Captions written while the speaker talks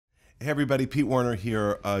Hey everybody, Pete Werner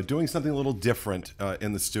here, doing something a little different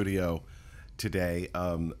in the studio today.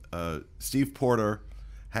 Steve Porter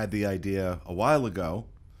had the idea a while ago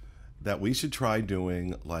that we should try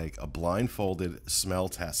doing like a blindfolded smell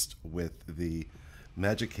test with the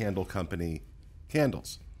Magic Candle Company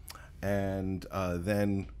candles. And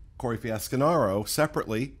then Corey Fiasconaro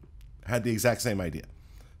separately had the exact same idea.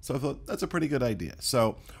 So I thought that's a pretty good idea.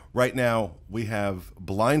 So right now we have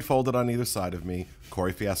blindfolded on either side of me,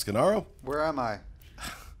 Corey Fiasconaro. Where am I?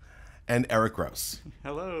 And Eric Gross.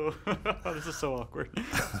 Hello. This is so awkward.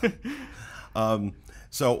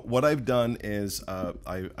 So what I've done is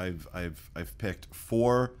I've picked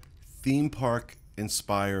 4 theme park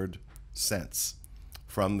inspired scents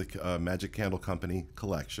from the Magic Candle Company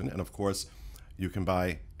collection, and of course you can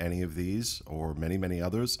buy any of these or many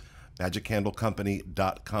others.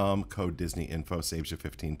 MagicCandleCompany.com, code DisneyInfo saves you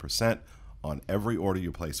 15% on every order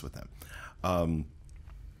you place with them.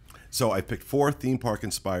 So I picked 4 theme park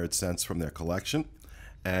inspired scents from their collection,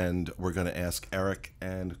 and we're going to ask Eric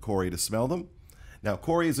and Corey to smell them. Now,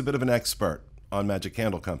 Corey is a bit of an expert on Magic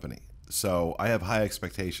Candle Company, so I have high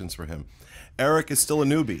expectations for him. Eric is still a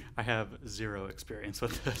newbie. I have 0 experience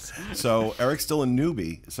with this. So Eric's still a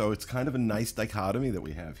newbie, so it's kind of a nice dichotomy that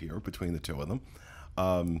we have here between the two of them.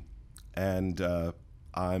 I'm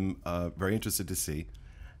very interested to see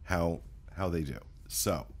how they do.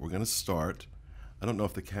 So we're going to start. I don't know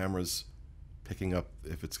if the camera's picking up,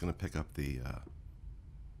 if it's going to pick up the...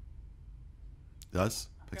 Does?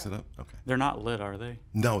 Picks it up? Okay. They're not lit, are they?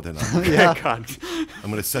 No, they're not. Yeah. God.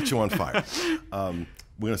 I'm going to set you on fire. We're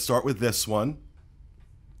going to start with this one.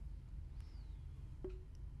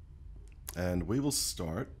 And we will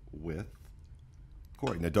start with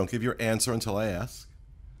Corey. Now, don't give your answer until I ask.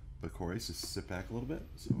 But Corey, just sit back a little bit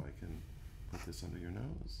so I can put this under your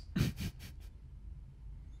nose.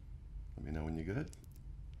 Let me know when you're good.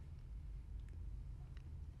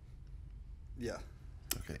 Yeah.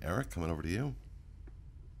 Okay, Eric, coming over to you.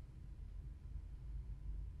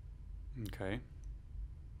 Okay.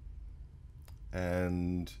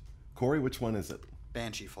 And Corey, which one is it?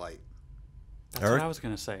 Banshee Flight. That's Eric? what I was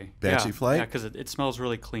going to say. Banshee Flight? Yeah, because it smells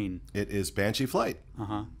really clean. It is Banshee Flight.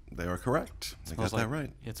 Uh-huh. They are correct. They got Like, that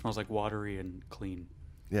right. it smells like watery and clean.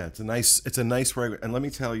 Yeah, it's a nice fragrance. And let me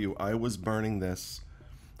tell you, I was burning this.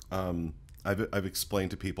 I've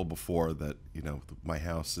explained to people before that, you know, my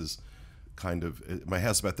house is my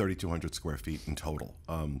house is about 3,200 square feet in total.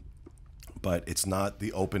 But it's not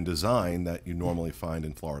the open design that you normally find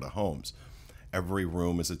in Florida homes. Every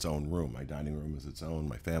room is its own room. My dining room is its own,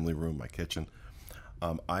 my family room, my kitchen.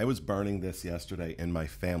 I was burning this yesterday in my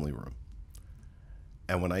family room.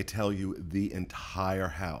 And when I tell you the entire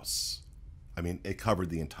house, I mean, it covered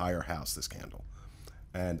the entire house, this candle.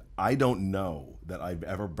 And I don't know that I've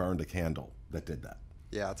ever burned a candle that did that.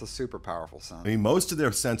 Yeah, it's a super powerful scent. I mean, most of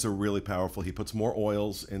their scents are really powerful. He puts more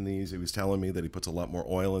oils in these. He was telling me that he puts a lot more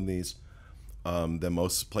oil in these than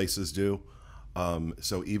most places do.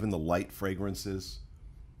 So even the lighter fragrances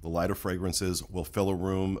will fill a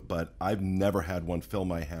room, but I've never had one fill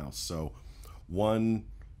my house. So what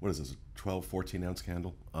is this, a 12, 14 ounce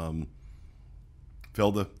candle?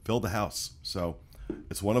 Fill the house. So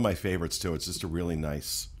it's one of my favorites too. It's just a really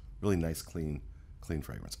nice, clean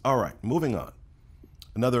fragrance. All right, moving on.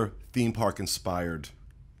 Another theme park inspired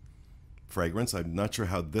fragrance. I'm not sure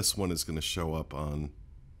how this one is going to show up on,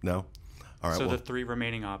 no? All right. So the 3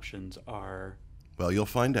 remaining options are... Well, you'll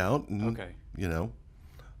find out. Okay. You know,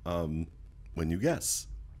 when you guess.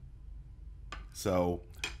 So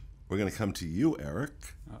we're going to come to you,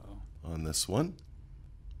 Eric, on this one.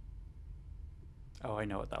 Oh, I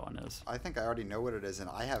know what that one is. I think I already know what it is, and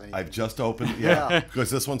I haven't even... I've just opened, yeah, because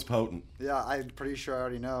this one's potent. Yeah, I'm pretty sure I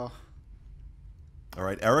already know. All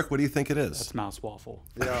right, Eric, what do you think it is? That's mouse waffle.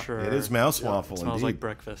 Yeah. For sure. It is mouse Yeah. waffle, It smells indeed. like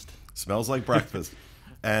breakfast. Smells like breakfast.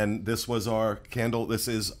 And this was our candle. This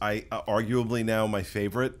is arguably now my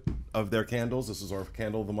favorite of their candles. This is our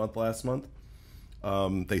candle of the month last month.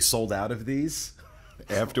 They sold out of these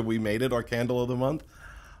after we made it our candle of the month.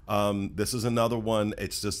 This is another one.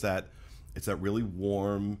 It's just that it's that really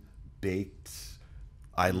warm, baked.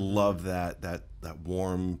 I love that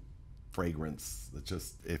warm fragrance.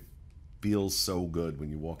 It feels so good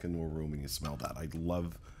when you walk into a room and you smell that. I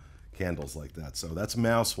love candles like that. So that's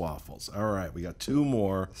mouse waffles. All right, we got 2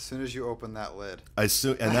 more. As soon as you open that lid. Because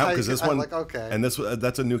this I'm one, like, okay. and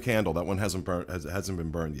that's a new candle. That one hasn't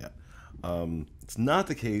been burned yet. It's not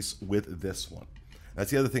the case with this one.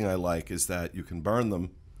 That's the other thing I like, is that you can burn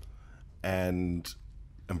them and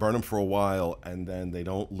burn them for a while, and then they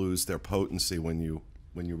don't lose their potency when you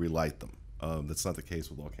relight them. That's not the case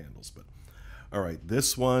with all candles, but all right,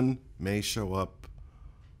 this one may show up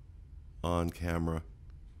on camera.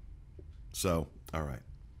 So, all right.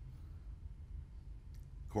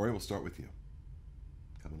 Corey, we'll start with you.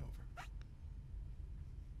 Coming over.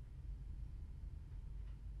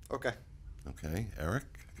 Okay. Okay, Eric,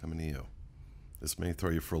 coming to you. This may throw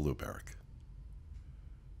you for a loop, Eric.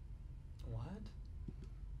 What?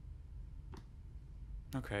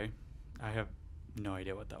 Okay. I have no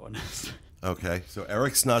idea what that one is. Okay, so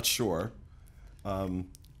Eric's not sure.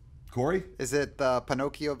 Corey? Is it the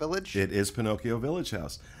Pinocchio Village? It is Pinocchio Village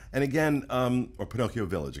House. And again, or Pinocchio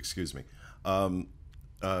Village, excuse me.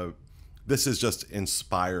 This is just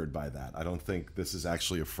inspired by that. I don't think this is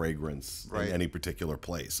actually a fragrance Right. in any particular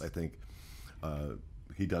place. I think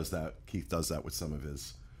he does that. Keith does that with some of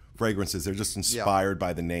his fragrances. They're just inspired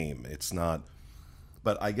by the name. It's not.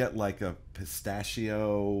 But I get like a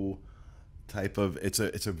pistachio type of. It's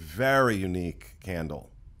a very unique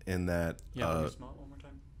candle in that. Yeah, can you smell it one more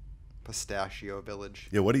time? Pistachio Village.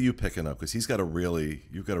 Yeah, what are you picking up? Because you've got a really.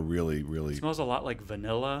 It smells a lot like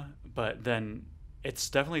vanilla, but then it's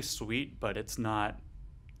definitely sweet, but it's not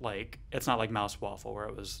like Mouse Waffle where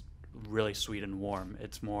it was really sweet and warm.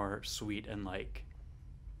 It's more sweet and like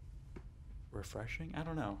refreshing. I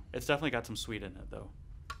don't know. It's definitely got some sweet in it though.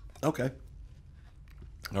 Okay.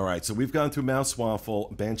 All right, so we've gone through Mouse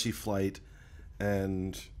Waffle, Banshee Flight,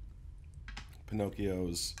 and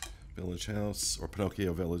Pinocchio's Village House, or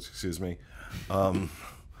Pinocchio Village, excuse me.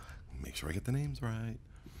 Make sure I get the names right.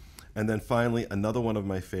 And then finally, another one of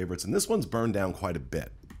my favorites, and this one's burned down quite a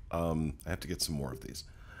bit. I have to get some more of these.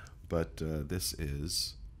 But this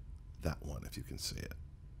is that one, if you can see it.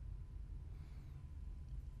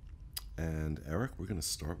 And Eric, we're going to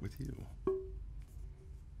start with you.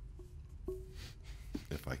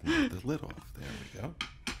 If I can get the lid off. There we go.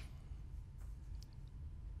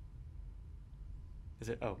 Is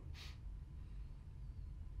it? Oh.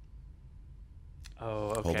 Oh,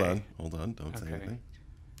 okay. Hold on. Don't say Okay. anything.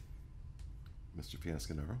 Mr.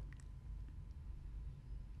 Fiasconero.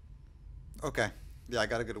 Okay. Yeah, I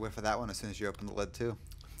got a good whiff of that one as soon as you open the lid, too.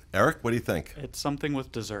 Eric, what do you think? It's something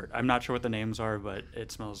with dessert. I'm not sure what the names are, but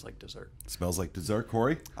it smells like dessert. Smells like dessert,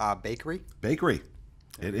 Corey? Bakery? Bakery.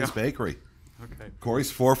 There It we is go. bakery. Okay.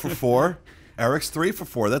 Corey's 4 for 4. Eric's 3 for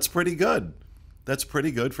 4. That's pretty good. That's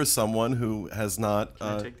pretty good for someone who has not. Can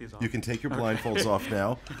I take these off? You can take your Okay. blindfolds off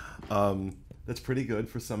now. That's pretty good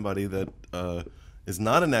for somebody that is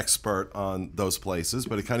not an expert on those places,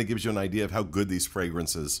 but it kind of gives you an idea of how good these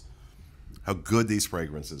fragrances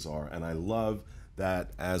are. And I love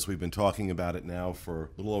that as we've been talking about it now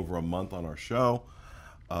for a little over a month on our show,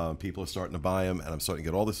 people are starting to buy them, and I'm starting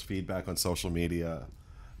to get all this feedback on social media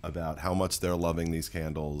about how much they're loving these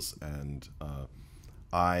candles. And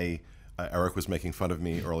Eric was making fun of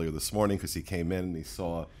me earlier this morning because he came in and he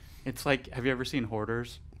saw. It's like, have you ever seen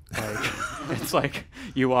Hoarders? Like, it's like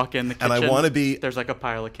you walk in the kitchen. And I want to be. There's like a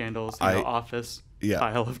pile of candles. Office. Yeah,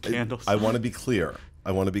 Pile of candles. I want to be clear.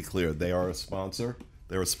 They are a sponsor.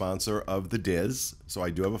 They're a sponsor of the Diz, so I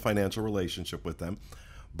do have a financial relationship with them.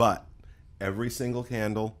 But every single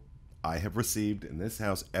candle I have received in this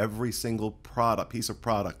house, every single piece of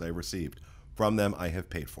product I received from them, I have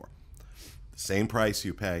paid for. The same price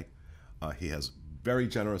you pay. He has very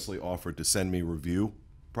generously offered to send me review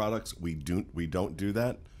products. We don't do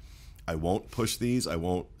that. I won't push these. I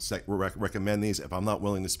won't recommend these if I'm not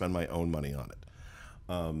willing to spend my own money on it.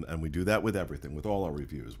 And we do that with everything, with all our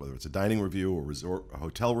reviews, whether it's a dining review or resort, a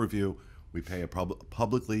hotel review. We pay a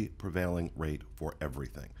publicly prevailing rate for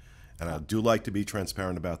everything. And I do like to be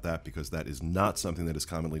transparent about that because that is not something that is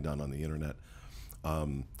commonly done on the internet.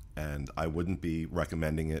 And I wouldn't be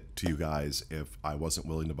recommending it to you guys if I wasn't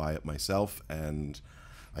willing to buy it myself. And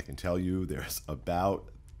I can tell you there's about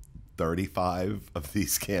 35 of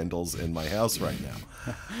these candles in my house right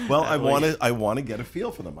now. Well, I want to get a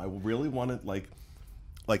feel for them. I really want to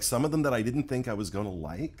like some of them that I didn't think I was going to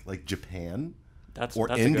like Japan. That's or a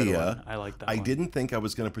good India. one. I like that I one. didn't think I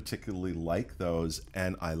was going to particularly like those,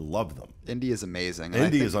 and I love them. India is amazing.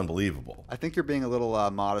 India is unbelievable. I think you're being a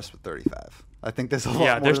little modest with 35. I think there's a lot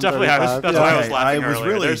Yeah, more there's than definitely. 35. That's Yeah. why I was Okay, laughing I was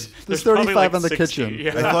earlier. really- There's 35 probably like in the 60. kitchen.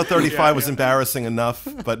 Yeah. I thought 35 was Yeah. embarrassing enough,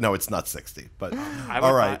 but no, it's not 60. But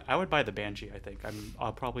all right. I would buy the Banshee. I think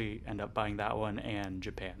I'll probably end up buying that one and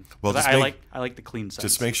Japan. Well, 'Cause just I like the clean scents.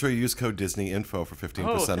 Just make sure you use code Disney Info for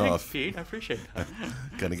 15% thanks, off. Pete. I appreciate that.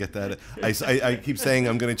 Gonna get that. I keep saying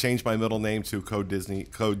I'm gonna change my middle name to code Disney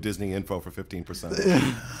Info for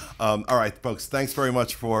 15%. All right, folks. Thanks very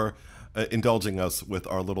much for indulging us with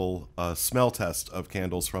our little smell test of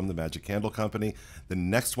candles from the Magic Candle Company. The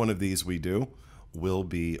next one of these we do will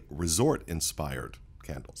be resort inspired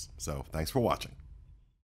candles. So thanks for watching.